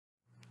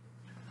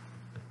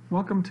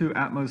Welcome to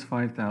ATMOS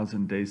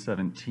 5000 Day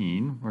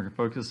 17. We're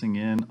focusing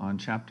in on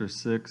Chapter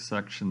 6,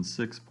 Section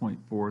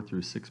 6.4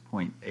 through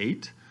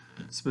 6.8.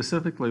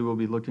 Specifically, we'll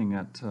be looking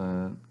at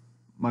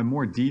my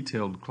more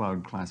detailed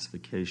cloud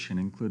classification,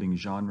 including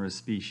genres,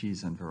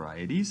 species, and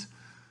varieties.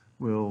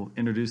 We'll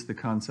introduce the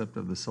concept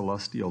of the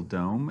celestial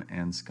dome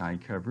and sky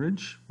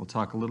coverage. We'll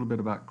talk a little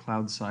bit about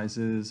cloud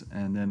sizes,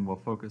 and then we'll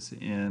focus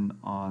in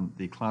on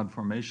the cloud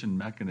formation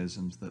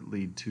mechanisms that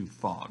lead to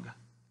fog.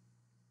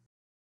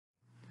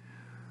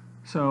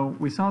 So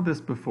we saw this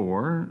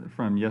before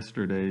from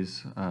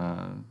yesterday's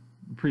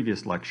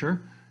previous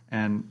lecture,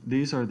 and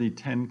these are the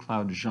 10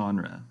 cloud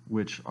genera,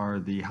 which are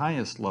the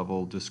highest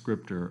level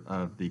descriptor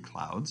of the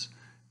clouds.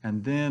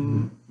 And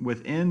then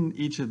within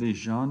each of these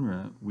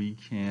genera, we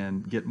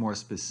can get more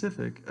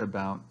specific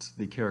about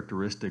the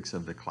characteristics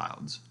of the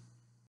clouds.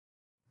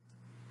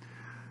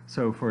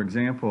 So for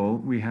example,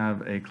 we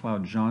have a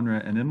cloud genre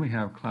and then we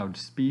have cloud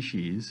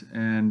species,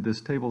 and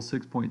this table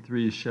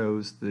 6.3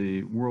 shows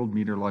the World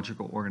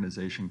Meteorological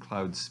Organization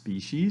cloud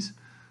species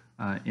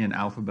in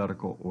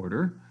alphabetical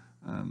order.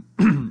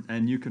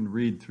 And you can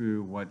read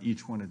through what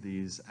each one of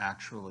these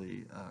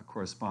actually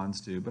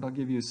corresponds to, but I'll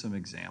give you some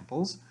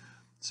examples.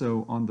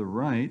 So on the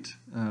right,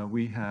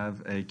 we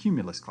have a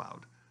cumulus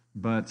cloud,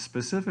 but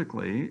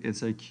specifically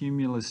it's a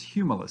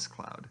cumulus-humulus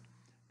cloud.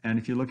 And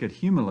if you look at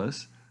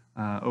humulus,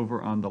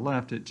 over on the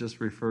left, it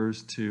just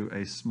refers to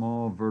a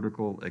small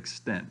vertical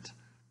extent.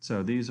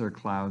 So these are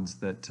clouds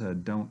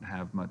that don't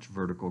have much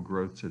vertical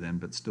growth to them,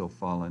 but still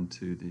fall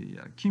into the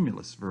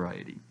cumulus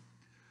variety.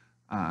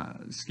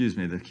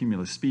 The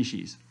cumulus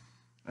species.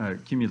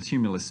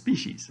 Cumulus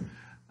species.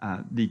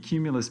 The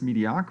cumulus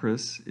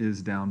mediocris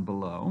is down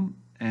below,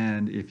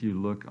 and if you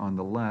look on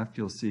the left,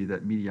 you'll see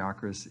that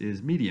mediocris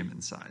is medium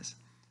in size.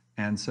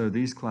 And so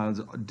these clouds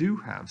do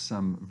have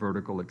some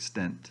vertical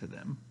extent to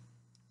them.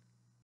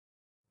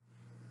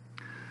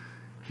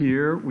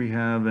 Here we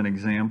have an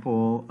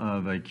example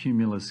of a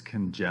cumulus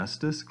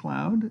congestus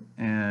cloud,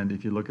 and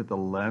if you look at the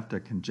left, a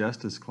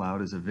congestus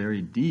cloud is a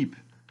very deep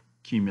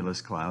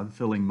cumulus cloud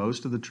filling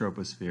most of the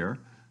troposphere,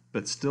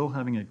 but still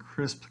having a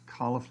crisp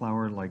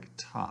cauliflower-like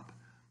top.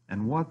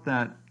 And what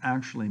that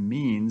actually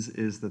means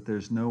is that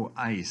there's no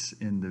ice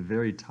in the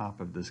very top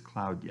of this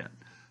cloud yet.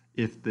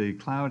 If the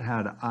cloud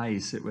had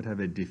ice, it would have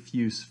a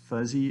diffuse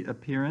fuzzy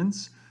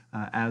appearance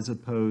as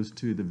opposed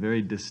to the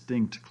very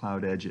distinct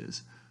cloud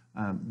edges.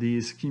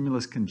 These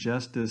cumulus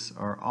congestus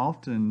are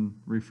often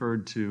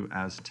referred to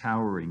as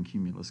towering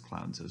cumulus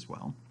clouds as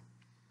well.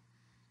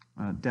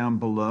 Down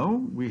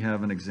below, we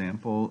have an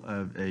example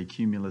of a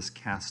cumulus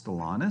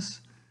castellanus,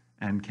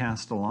 and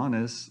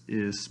castellanus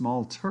is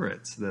small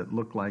turrets that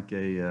look like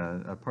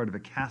a part of a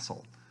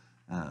castle,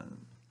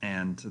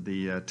 and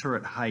the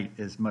turret height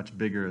is much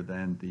bigger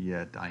than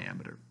the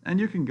diameter. And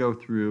you can go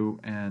through,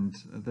 and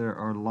there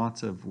are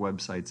lots of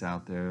websites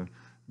out there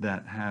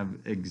that have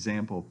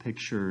example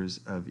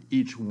pictures of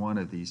each one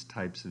of these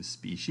types of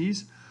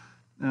species.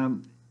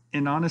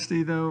 In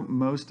honesty, though,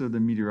 most of the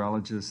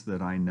meteorologists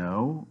that I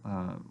know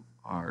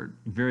are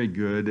very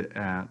good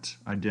at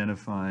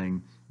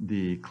identifying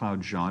the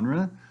cloud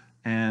genre,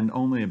 and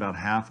only about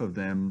half of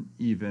them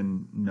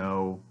even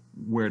know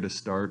where to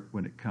start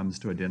when it comes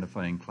to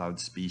identifying cloud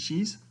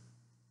species.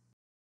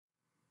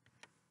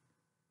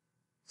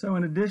 So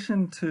in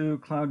addition to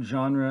cloud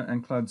genre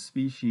and cloud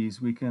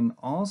species, we can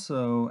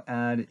also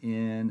add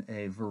in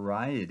a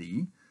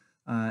variety.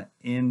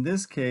 In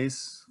this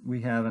case,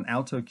 we have an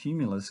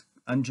altocumulus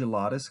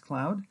undulatus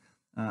cloud.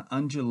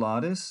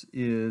 Undulatus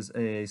is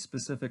a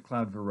specific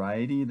cloud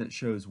variety that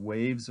shows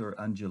waves or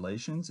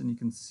undulations, and you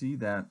can see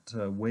that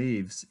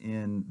waves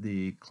in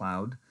the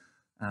cloud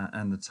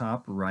on the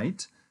top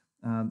right.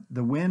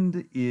 The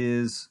wind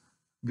is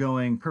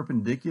going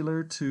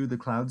perpendicular to the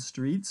cloud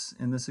streets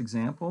in this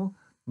example.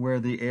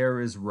 Where the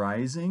air is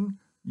rising,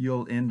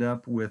 you'll end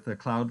up with a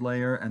cloud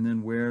layer, and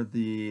then where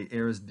the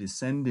air is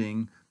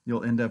descending,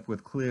 you'll end up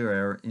with clear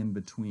air in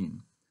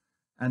between.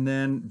 And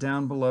then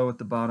down below at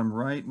the bottom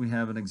right, we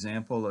have an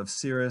example of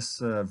Cirrus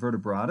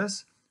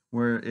vertebratus,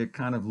 where it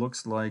kind of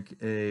looks like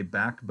a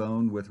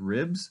backbone with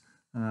ribs.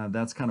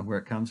 That's kind of where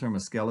it comes from, a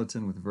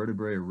skeleton with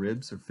vertebrae or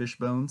ribs or fish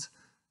bones.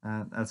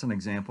 That's an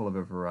example of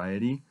a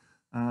variety.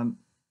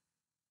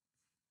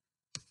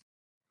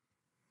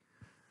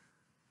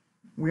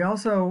 We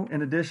also,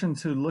 in addition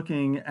to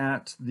looking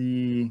at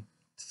the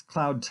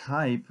cloud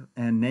type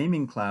and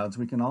naming clouds,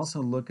 we can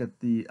also look at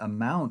the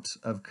amount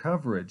of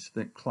coverage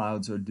that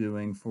clouds are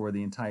doing for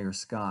the entire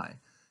sky.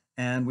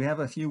 And we have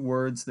a few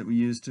words that we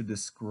use to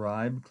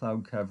describe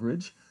cloud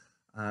coverage.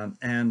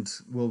 And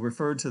we'll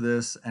refer to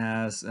this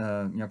as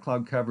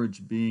cloud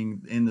coverage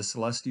being in the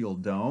celestial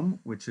dome,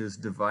 which is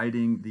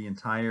dividing the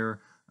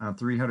entire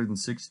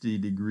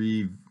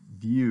 360-degree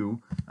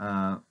view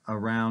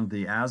around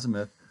the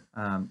azimuth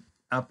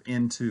up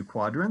into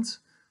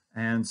quadrants.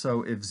 And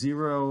so if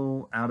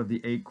 0 out of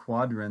the 8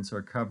 quadrants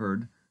are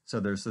covered,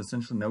 so there's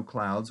essentially no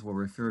clouds, we'll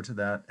refer to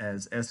that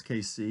as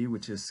SKC,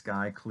 which is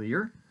sky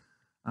clear.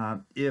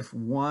 If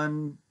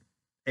 1/8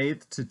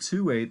 1/8 to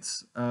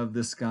 2/8 of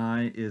the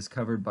sky is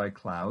covered by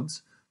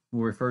clouds,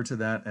 we'll refer to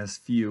that as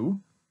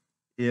few.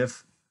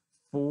 If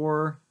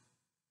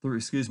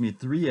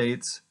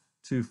 3/8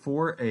 to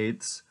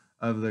 4/8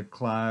 of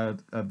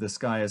the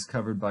sky is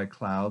covered by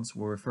clouds,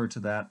 we'll refer to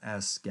that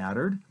as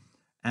scattered.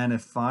 And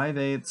if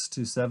 5/8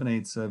 to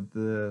 7/8 of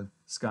the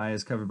sky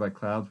is covered by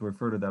clouds, we'll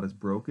refer to that as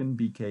broken,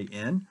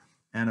 BKN.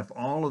 And if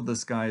all of the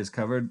sky is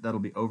covered,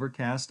 that'll be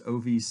overcast,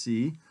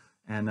 OVC,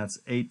 and that's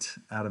 8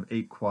 out of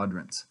 8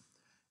 quadrants.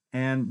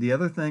 And the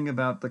other thing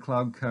about the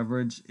cloud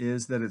coverage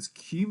is that it's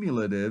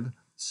cumulative,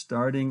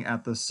 starting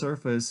at the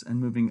surface and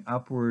moving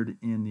upward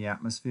in the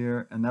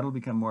atmosphere, and that'll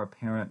become more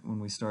apparent when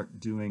we start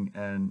doing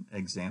an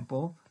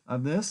example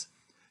of this.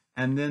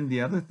 And then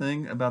the other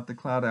thing about the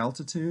cloud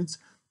altitudes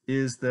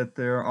is that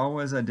they're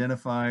always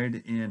identified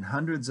in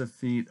hundreds of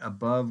feet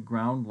above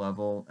ground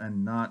level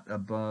and not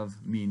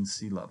above mean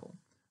sea level.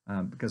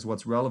 Because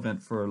what's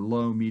relevant for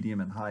low, medium,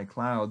 and high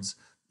clouds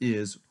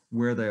is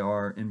where they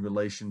are in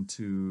relation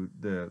to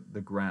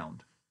the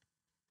ground.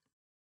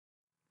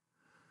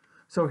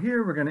 So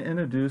here we're going to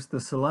introduce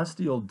the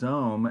celestial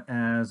dome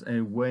as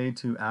a way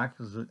to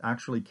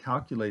actually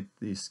calculate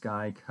the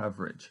sky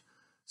coverage.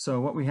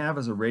 So what we have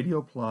is a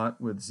radial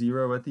plot with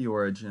 0 at the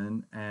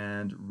origin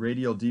and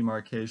radial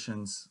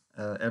demarcations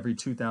every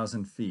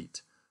 2,000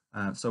 feet.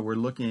 So we're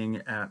looking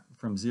at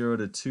from 0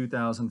 to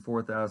 2,000,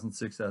 4,000,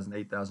 6,000,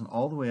 8,000,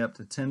 all the way up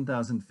to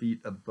 10,000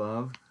 feet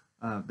above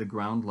the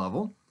ground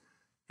level.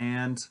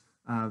 And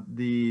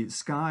the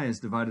sky is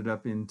divided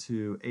up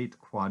into 8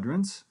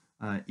 quadrants,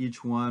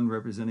 each one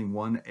representing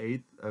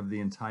 1/8 of the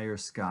entire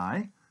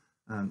sky.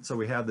 So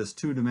we have this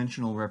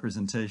two-dimensional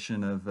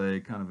representation of a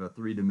kind of a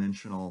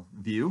three-dimensional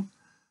view.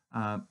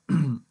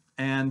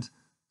 And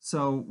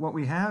so what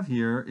we have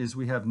here is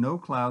we have no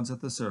clouds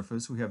at the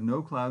surface, we have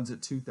no clouds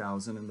at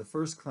 2,000, and the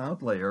first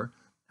cloud layer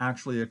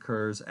actually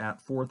occurs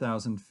at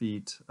 4,000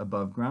 feet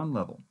above ground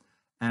level.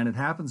 And it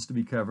happens to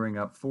be covering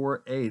up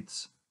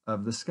 4/8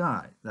 of the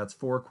sky. That's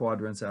 4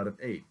 quadrants out of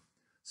 8.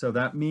 So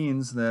that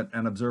means that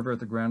an observer at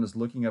the ground is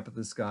looking up at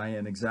the sky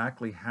and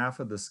exactly half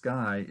of the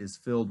sky is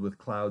filled with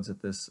clouds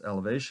at this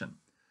elevation.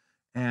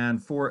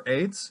 And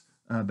 4/8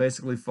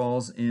 basically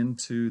falls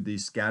into the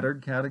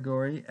scattered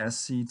category,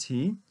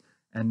 SCT,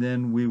 and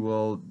then we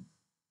will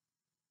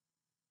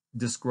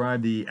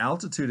describe the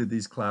altitude of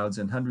these clouds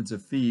in hundreds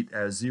of feet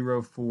as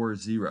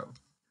 040.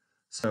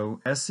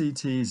 So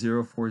SCT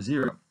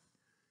 040.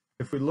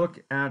 If we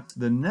look at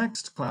the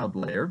next cloud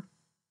layer,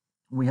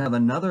 we have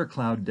another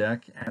cloud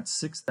deck at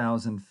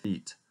 6,000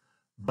 feet.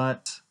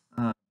 But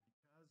because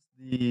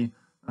the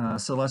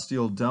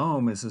celestial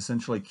dome is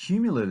essentially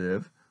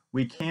cumulative,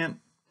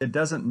 it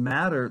doesn't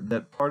matter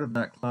that part of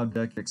that cloud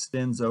deck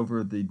extends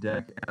over the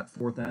deck at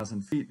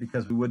 4,000 feet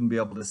because we wouldn't be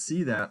able to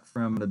see that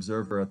from an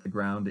observer at the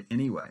ground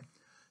anyway.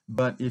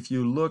 But if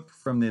you look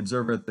from the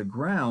observer at the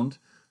ground,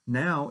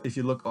 now if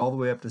you look all the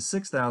way up to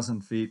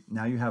 6,000 feet,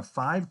 now you have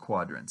 5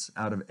 quadrants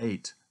out of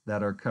 8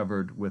 that are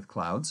covered with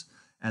clouds,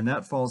 and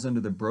that falls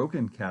into the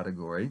broken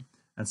category.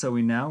 And so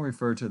we now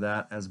refer to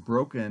that as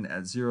broken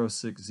at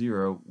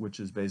 060, which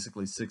is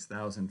basically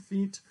 6,000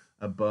 feet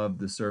above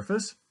the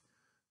surface.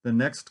 The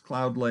next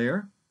cloud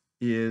layer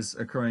is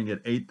occurring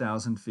at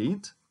 8,000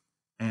 feet,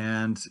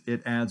 and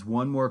it adds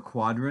one more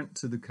quadrant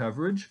to the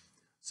coverage.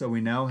 So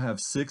we now have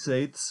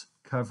 6/8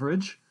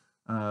 coverage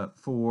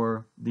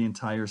for the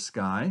entire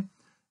sky,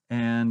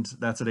 and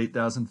that's at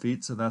 8,000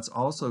 feet, so that's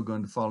also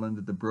going to fall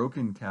into the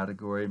broken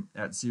category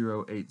at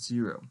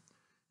 080.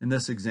 In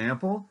this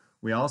example,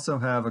 we also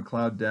have a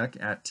cloud deck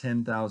at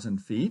 10,000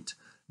 feet,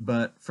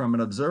 but from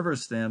an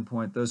observer's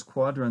standpoint, those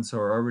quadrants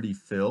are already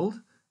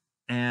filled,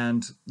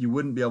 and you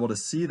wouldn't be able to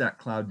see that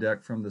cloud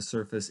deck from the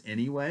surface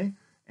anyway,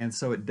 and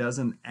so it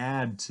doesn't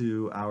add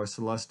to our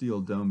celestial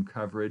dome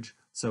coverage,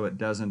 so it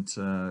doesn't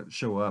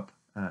show up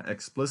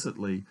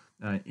explicitly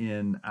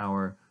in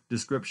our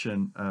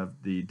description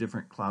of the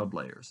different cloud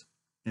layers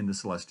in the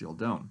celestial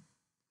dome.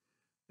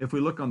 If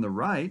we look on the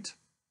right,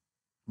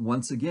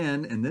 once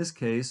again, in this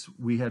case,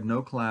 we have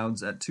no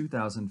clouds at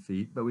 2,000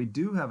 feet, but we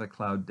do have a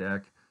cloud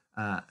deck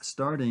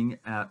starting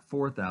at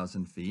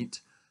 4,000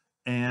 feet,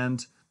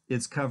 and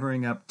it's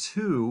covering up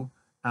 2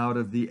 out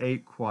of the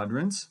 8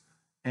 quadrants,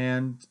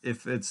 and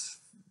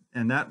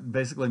that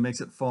basically makes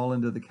it fall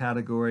into the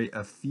category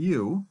of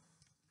few,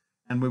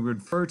 and we would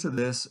refer to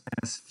this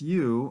as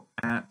few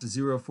at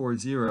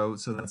 040,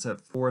 so that's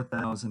at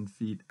 4,000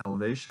 feet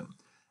elevation.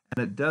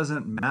 And it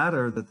doesn't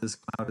matter that this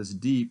cloud is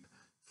deep.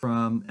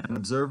 From an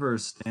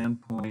observer's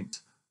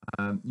standpoint,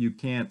 you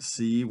can't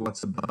see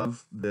what's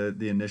above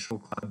the initial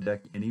cloud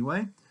deck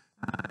anyway,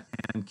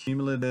 and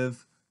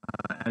cumulative,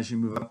 as you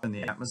move up in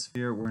the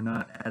atmosphere, we're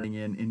not adding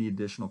in any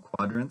additional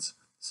quadrants.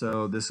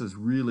 So this is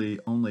really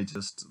only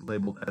just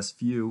labeled as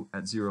few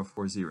at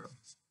 040.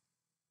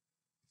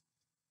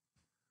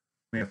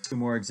 We have 2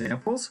 more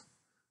examples.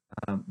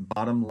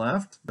 Bottom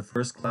left, the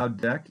first cloud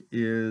deck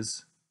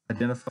is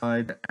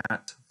identified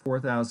at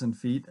 4,000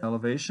 feet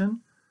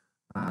elevation.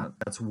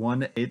 That's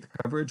 1/8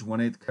 coverage.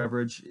 1/8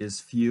 coverage is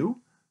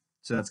few.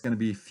 So that's going to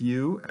be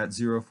few at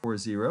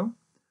 040.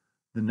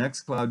 The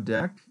next cloud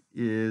deck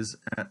is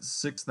at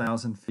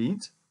 6,000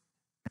 feet,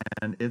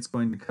 and it's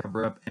going to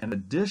cover up an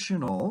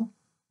additional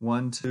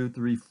 1, 2,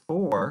 3,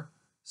 4.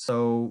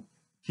 So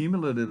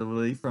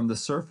cumulatively from the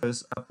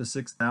surface up to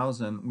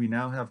 6,000, we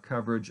now have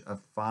coverage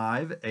of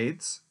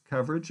 5/8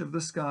 coverage of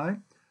the sky.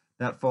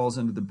 That falls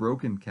into the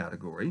broken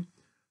category.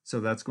 So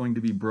that's going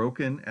to be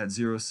broken at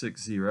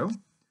 060.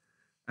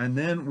 And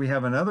then we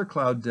have another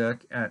cloud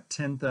deck at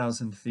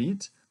 10,000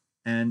 feet,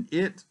 and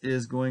it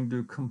is going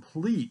to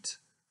complete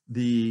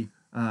the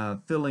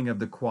filling of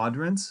the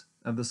quadrants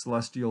of the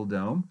celestial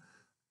dome.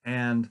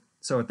 And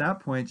so at that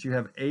point, you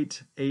have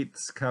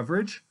 8/8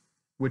 coverage,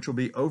 which will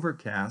be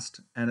overcast,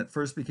 and it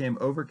first became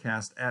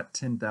overcast at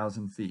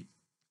 10,000 feet.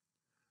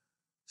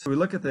 So we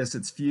look at this,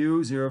 it's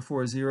few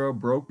 040,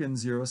 broken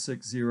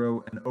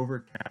 060, and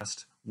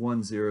overcast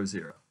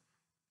 100.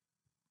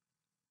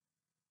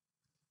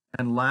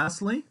 And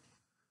lastly,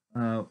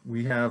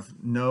 we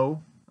have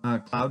no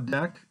cloud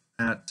deck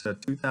at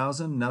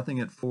 2,000,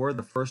 nothing at 4.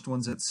 The first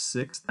one's at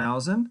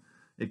 6,000.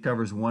 It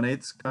covers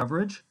 1/8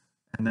 coverage,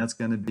 and that's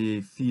going to be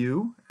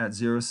few at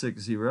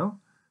 060.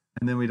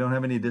 And then we don't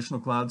have any additional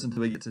clouds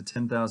until we get to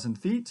 10,000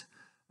 feet.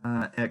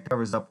 It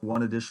covers up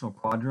one additional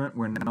quadrant.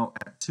 We're now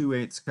at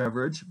 2/8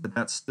 coverage, but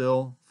that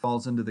still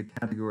falls into the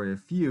category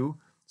of few.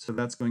 So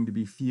that's going to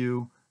be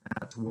few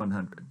at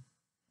 100,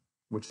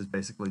 which is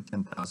basically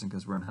 10,000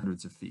 because we're in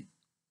hundreds of feet.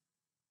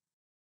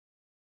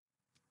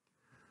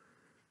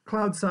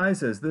 Cloud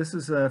sizes. This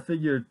is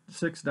figure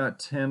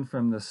 6.10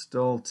 from the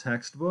Stull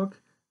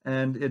textbook,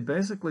 and it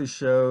basically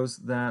shows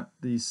that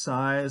the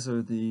size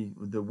or the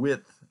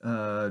width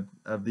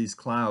of these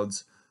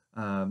clouds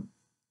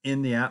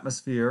in the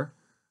atmosphere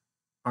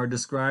are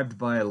described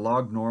by a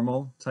log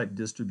normal type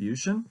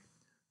distribution.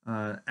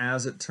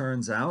 As it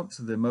turns out,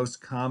 the most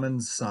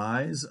common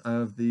size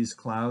of these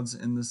clouds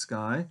in the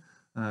sky,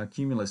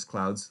 cumulus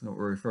clouds that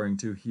we're referring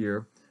to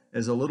here,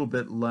 is a little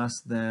bit less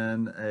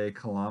than a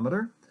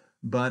kilometer.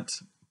 But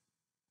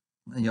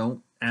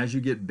as you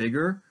get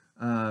bigger,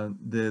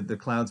 the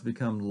clouds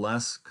become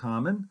less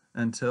common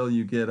until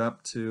you get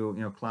up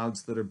to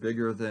clouds that are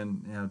bigger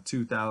than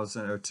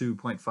 2,000 or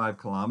 2.5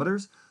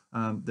 kilometers.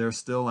 They're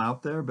still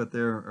out there, but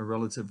they're a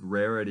relative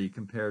rarity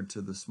compared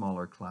to the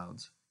smaller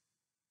clouds.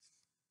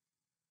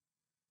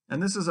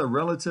 And this is a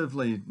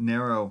relatively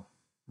narrow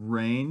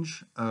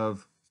range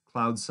of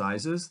cloud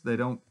sizes. They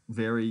don't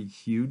vary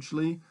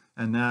hugely,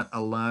 and that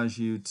allows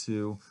you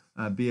to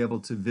be able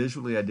to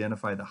visually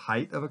identify the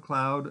height of a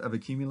cloud, of a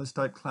cumulus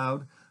type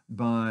cloud,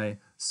 by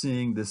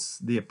seeing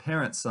the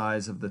apparent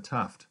size of the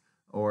tuft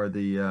or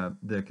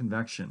the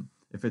convection.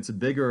 If it's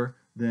bigger,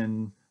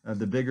 then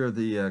the bigger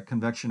the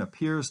convection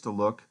appears to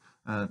look,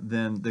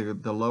 then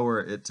the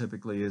lower it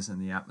typically is in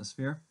the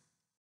atmosphere.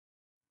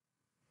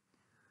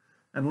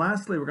 And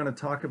lastly, we're going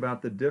to talk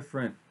about the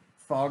different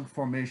fog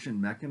formation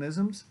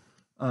mechanisms.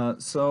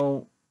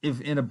 So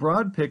if in a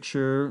broad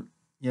picture,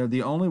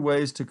 the only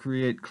ways to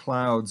create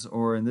clouds,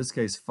 or in this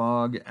case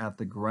fog at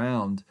the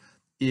ground,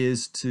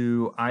 is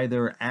to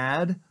either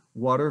add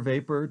water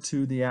vapor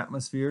to the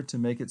atmosphere to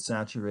make it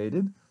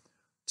saturated,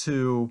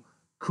 to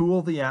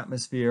cool the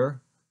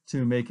atmosphere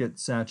to make it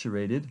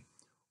saturated,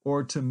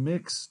 or to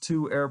mix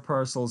two air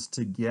parcels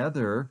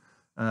together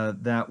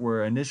that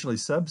were initially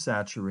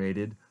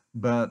subsaturated,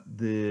 but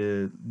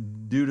due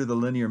to the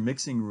linear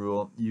mixing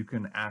rule, you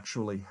can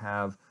actually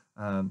have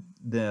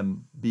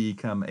them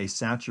become a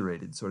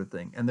saturated sort of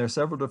thing. And there are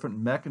several different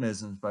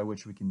mechanisms by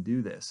which we can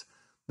do this.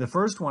 The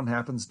first one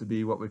happens to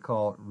be what we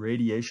call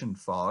radiation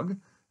fog.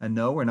 And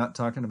no, we're not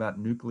talking about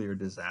nuclear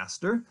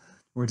disaster.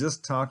 We're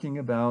just talking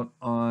about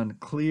on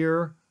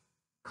clear,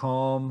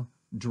 calm,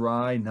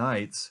 dry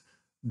nights,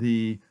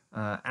 the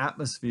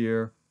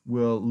atmosphere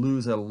will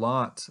lose a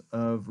lot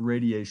of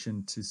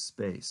radiation to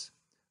space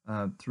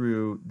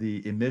through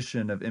the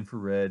emission of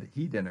infrared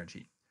heat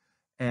energy.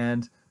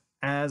 And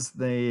as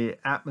the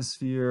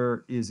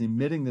atmosphere is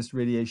emitting this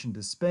radiation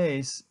to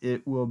space,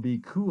 it will be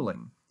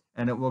cooling,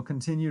 and it will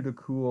continue to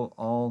cool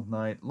all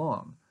night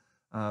long.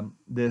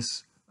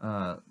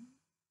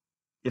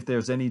 If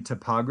there's any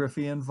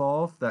topography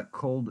involved, that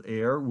cold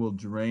air will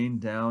drain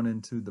down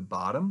into the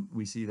bottom.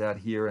 We see that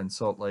here in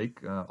Salt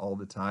Lake all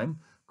the time.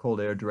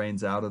 Cold air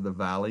drains out of the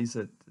valleys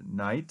at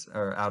night,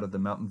 or out of the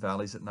mountain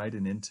valleys at night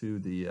and into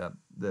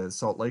the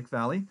Salt Lake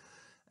Valley.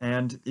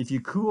 And if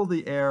you cool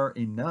the air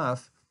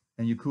enough,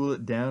 and you cool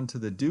it down to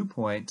the dew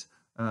point,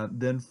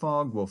 then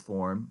fog will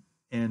form.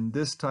 And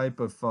this type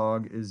of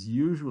fog is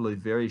usually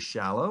very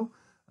shallow,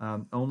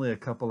 only a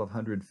couple of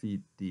 100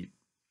 feet deep.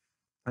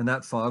 And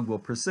that fog will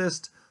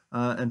persist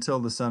until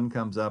the sun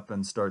comes up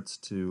and starts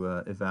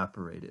to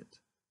evaporate it.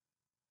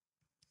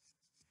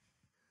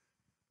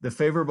 The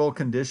favorable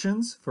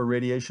conditions for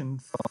radiation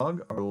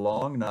fog are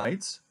long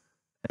nights,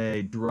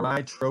 a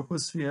dry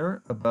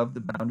troposphere above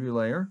the boundary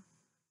layer.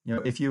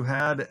 If you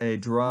had a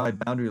dry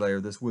boundary layer,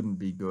 this wouldn't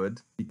be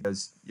good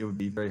because it would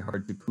be very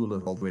hard to cool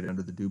it all the way down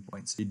to the dew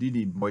point. So you do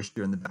need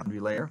moisture in the boundary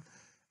layer.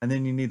 And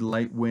then you need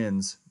light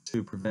winds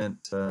to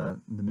prevent the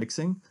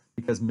mixing.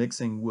 because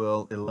mixing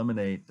will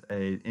eliminate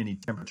any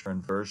temperature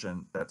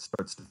inversion that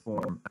starts to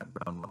form at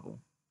ground level.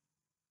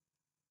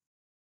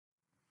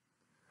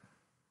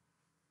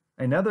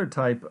 Another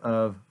type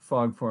of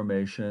fog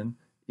formation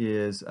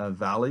is a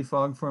valley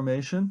fog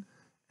formation,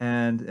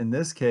 and in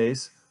this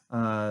case,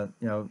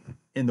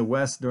 in the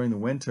west during the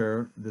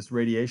winter, this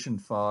radiation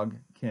fog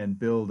can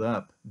build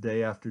up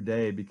day after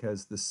day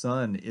because the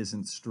sun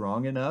isn't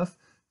strong enough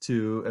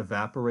to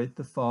evaporate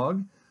the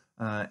fog,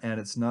 and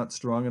it's not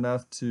strong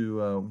enough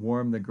to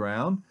warm the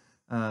ground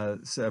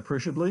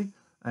appreciably.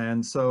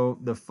 And so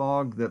the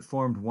fog that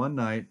formed one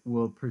night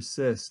will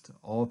persist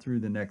all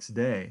through the next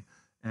day.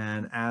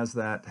 And as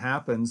that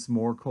happens,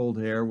 more cold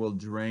air will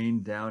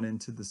drain down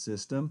into the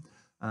system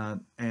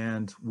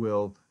and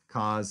will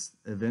cause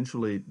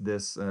eventually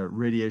this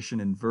radiation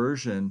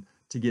inversion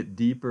to get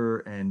deeper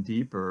and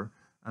deeper.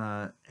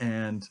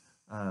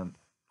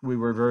 We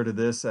refer to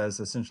this as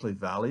essentially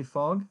valley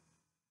fog.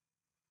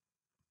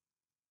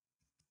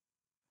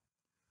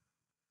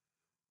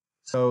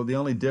 So the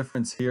only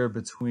difference here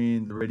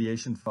between the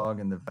radiation fog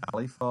and the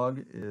valley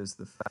fog is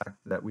the fact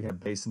that we have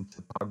basin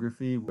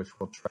topography, which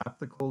will trap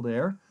the cold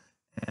air.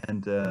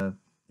 And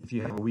if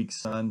you have a weak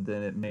sun,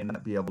 then it may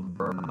not be able to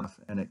burn off,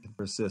 and it can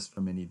persist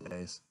for many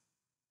days.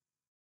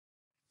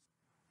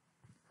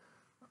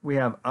 We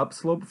have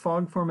upslope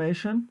fog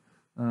formation.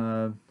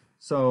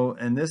 So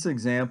in this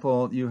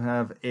example, you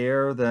have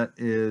air that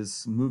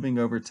is moving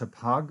over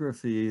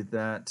topography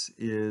that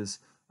is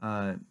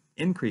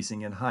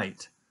increasing in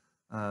height.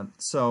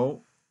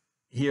 So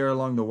here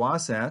along the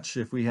Wasatch,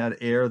 if we had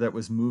air that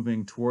was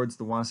moving towards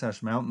the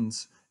Wasatch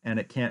Mountains and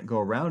it can't go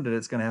around it,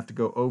 it's going to have to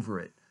go over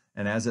it.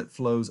 And as it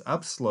flows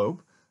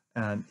upslope,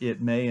 it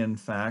may in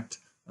fact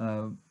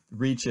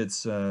reach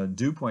its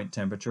dew point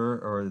temperature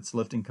or its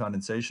lifting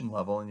condensation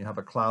level, and you have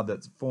a cloud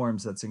that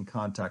forms that's in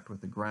contact with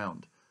the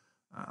ground.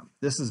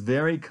 This is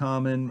very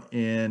common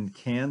in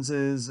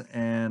Kansas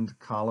and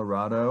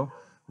Colorado,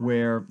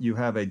 where you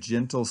have a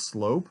gentle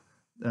slope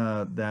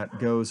that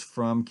goes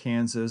from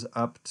Kansas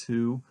up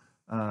to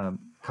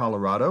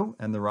Colorado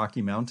and the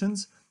Rocky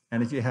Mountains.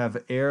 And if you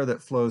have air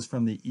that flows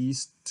from the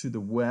east to the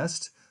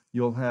west,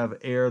 you'll have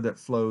air that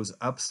flows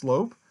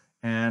upslope,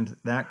 and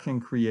that can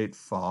create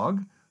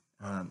fog.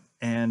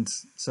 And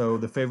so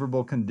the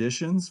favorable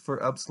conditions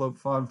for upslope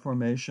fog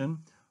formation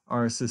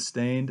are a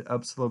sustained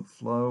upslope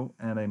flow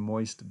and a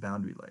moist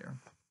boundary layer.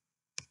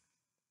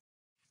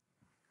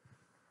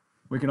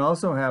 We can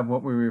also have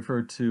what we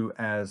refer to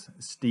as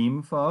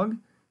steam fog.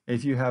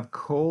 If you have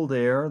cold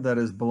air that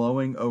is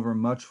blowing over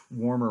much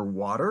warmer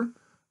water,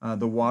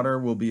 the water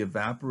will be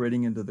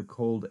evaporating into the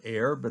cold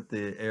air, but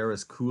the air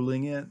is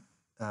cooling it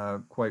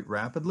quite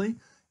rapidly.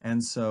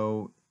 And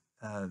so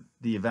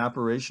the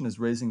evaporation is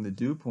raising the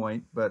dew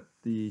point, but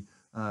the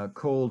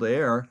cold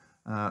air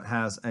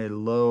has a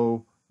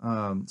low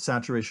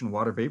saturation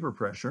water vapor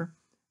pressure,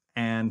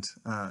 and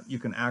you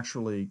can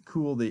actually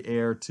cool the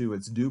air to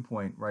its dew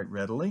point right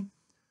readily.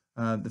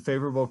 The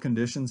favorable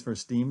conditions for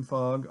steam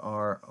fog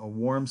are a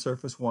warm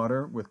surface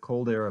water with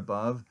cold air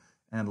above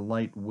and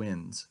light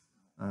winds,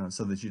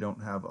 so that you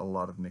don't have a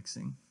lot of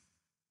mixing.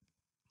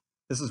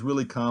 This is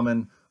really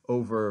common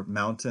over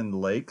mountain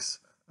lakes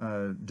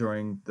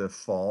during the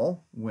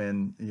fall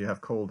when you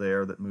have cold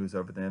air that moves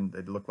over them.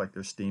 They look like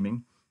they're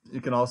steaming.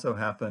 It can also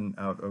happen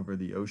out over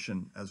the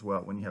ocean as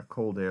well when you have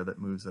cold air that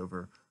moves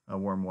over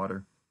warm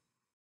water.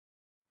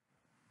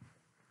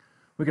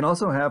 We can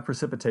also have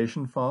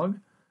precipitation fog.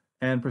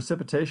 And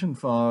precipitation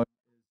fog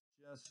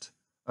is just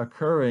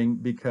occurring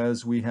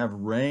because we have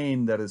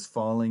rain that is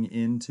falling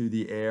into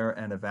the air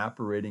and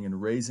evaporating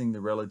and raising the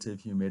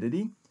relative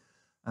humidity.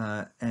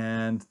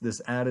 And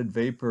this added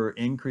vapor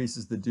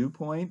increases the dew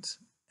point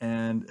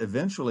and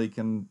eventually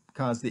can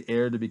cause the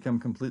air to become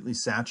completely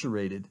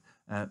saturated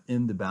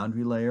in the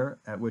boundary layer,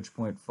 at which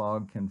point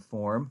fog can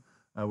form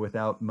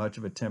without much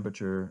of a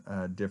temperature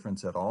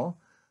difference at all.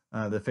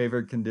 The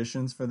favored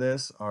conditions for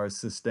this are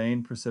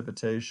sustained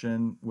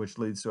precipitation, which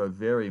leads to a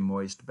very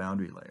moist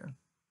boundary layer.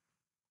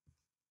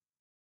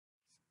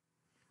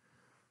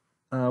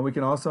 We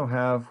can also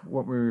have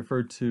what we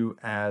refer to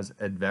as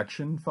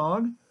advection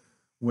fog,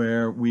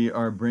 where we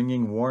are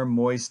bringing warm,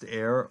 moist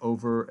air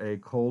over a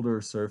colder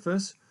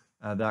surface.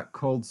 That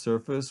cold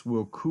surface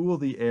will cool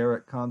the air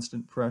at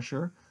constant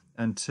pressure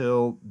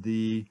until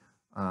the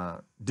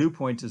dew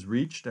point is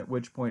reached, at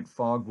which point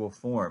fog will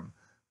form.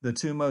 The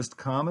two most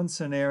common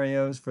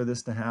scenarios for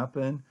this to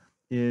happen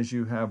is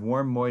you have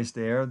warm, moist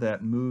air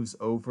that moves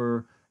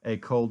over a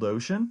cold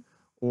ocean,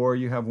 or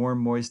you have warm,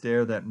 moist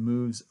air that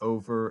moves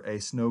over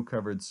a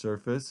snow-covered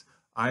surface.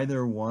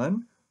 Either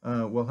one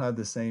will have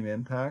the same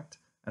impact,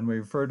 and we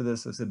refer to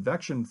this as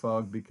advection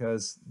fog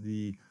because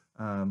the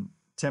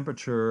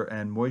temperature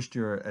and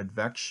moisture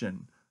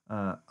advection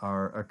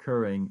are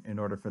occurring in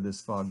order for this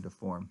fog to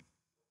form.